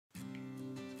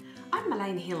I'm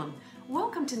Myléne Hillam.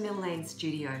 Welcome to Myléne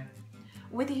Studio.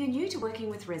 Whether you're new to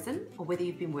working with resin or whether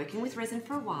you've been working with resin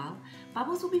for a while,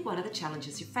 bubbles will be one of the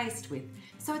challenges you're faced with.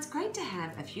 So it's great to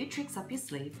have a few tricks up your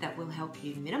sleeve that will help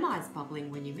you minimise bubbling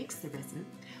when you mix the resin,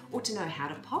 or to know how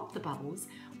to pop the bubbles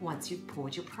once you've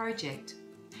poured your project.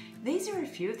 These are a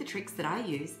few of the tricks that I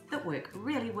use that work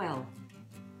really well.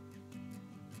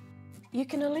 You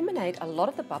can eliminate a lot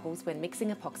of the bubbles when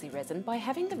mixing epoxy resin by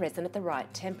having the resin at the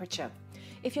right temperature.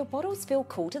 If your bottles feel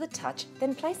cool to the touch,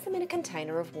 then place them in a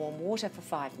container of warm water for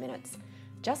 5 minutes.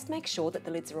 Just make sure that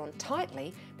the lids are on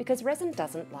tightly because resin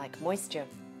doesn't like moisture.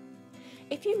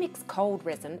 If you mix cold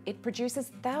resin, it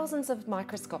produces thousands of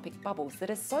microscopic bubbles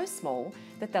that are so small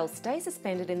that they'll stay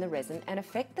suspended in the resin and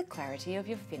affect the clarity of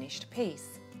your finished piece.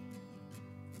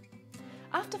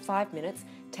 After 5 minutes,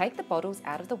 take the bottles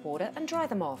out of the water and dry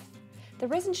them off. The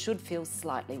resin should feel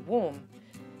slightly warm.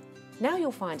 Now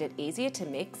you'll find it easier to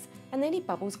mix, and any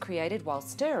bubbles created while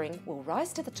stirring will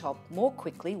rise to the top more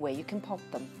quickly where you can pop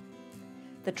them.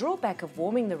 The drawback of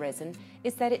warming the resin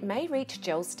is that it may reach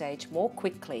gel stage more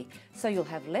quickly, so you'll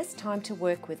have less time to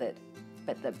work with it.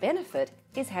 But the benefit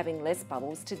is having less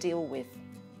bubbles to deal with.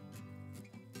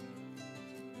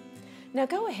 Now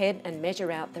go ahead and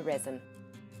measure out the resin.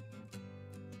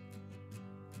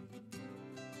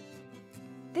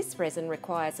 This resin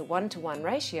requires a 1:1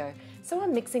 ratio, so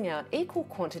I'm mixing out equal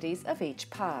quantities of each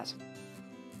part.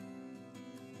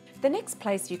 The next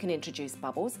place you can introduce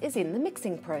bubbles is in the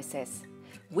mixing process.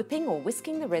 Whipping or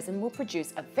whisking the resin will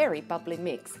produce a very bubbly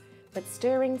mix, but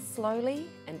stirring slowly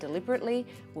and deliberately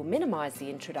will minimise the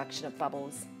introduction of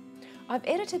bubbles. I've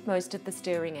edited most of the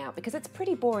stirring out because it's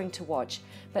pretty boring to watch,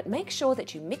 but make sure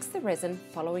that you mix the resin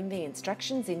following the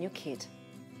instructions in your kit.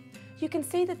 You can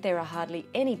see that there are hardly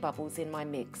any bubbles in my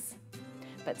mix.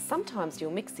 But sometimes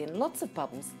you'll mix in lots of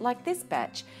bubbles, like this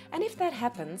batch, and if that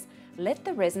happens, let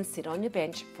the resin sit on your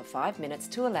bench for 5 minutes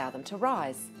to allow them to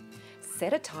rise.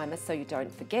 Set a timer so you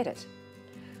don't forget it.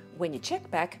 When you check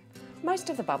back,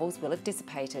 most of the bubbles will have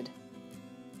dissipated.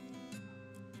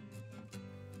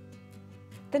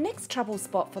 The next trouble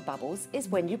spot for bubbles is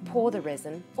when you pour the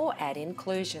resin or add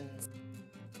inclusions.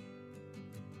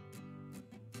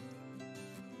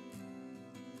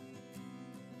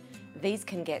 These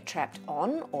can get trapped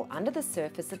on or under the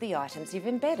surface of the items you've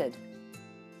embedded.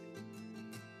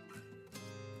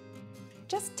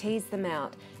 Just tease them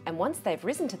out, and once they've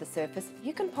risen to the surface,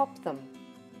 you can pop them.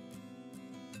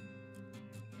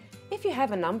 If you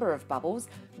have a number of bubbles,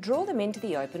 draw them into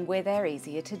the open where they're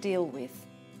easier to deal with.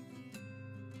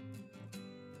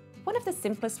 One of the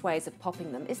simplest ways of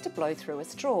popping them is to blow through a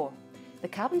straw. The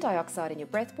carbon dioxide in your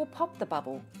breath will pop the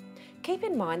bubble. Keep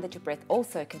in mind that your breath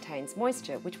also contains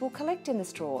moisture, which will collect in the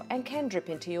straw and can drip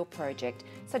into your project,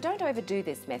 so don't overdo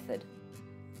this method.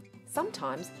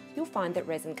 Sometimes you'll find that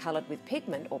resin coloured with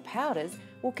pigment or powders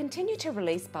will continue to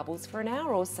release bubbles for an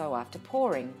hour or so after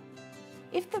pouring.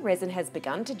 If the resin has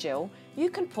begun to gel, you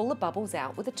can pull the bubbles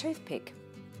out with a toothpick.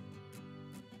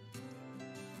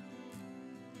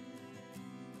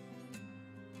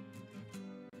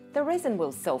 The resin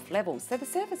will self-level, so the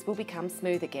surface will become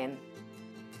smooth again.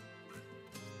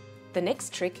 The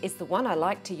next trick is the one I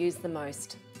like to use the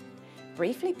most.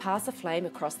 Briefly pass a flame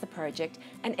across the project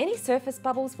and any surface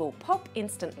bubbles will pop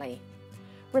instantly.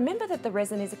 Remember that the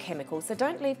resin is a chemical, so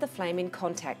don't leave the flame in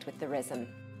contact with the resin.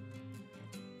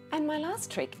 And my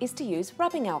last trick is to use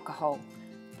rubbing alcohol.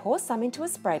 Pour some into a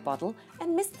spray bottle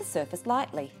and mist the surface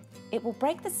lightly. It will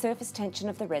break the surface tension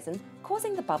of the resin,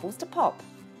 causing the bubbles to pop.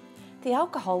 The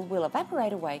alcohol will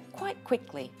evaporate away quite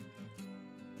quickly.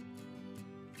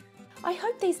 I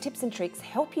hope these tips and tricks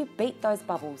help you beat those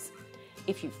bubbles.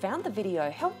 If you found the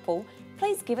video helpful,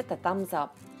 please give it the thumbs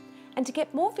up. And to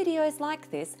get more videos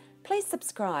like this, please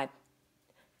subscribe.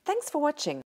 Thanks for watching.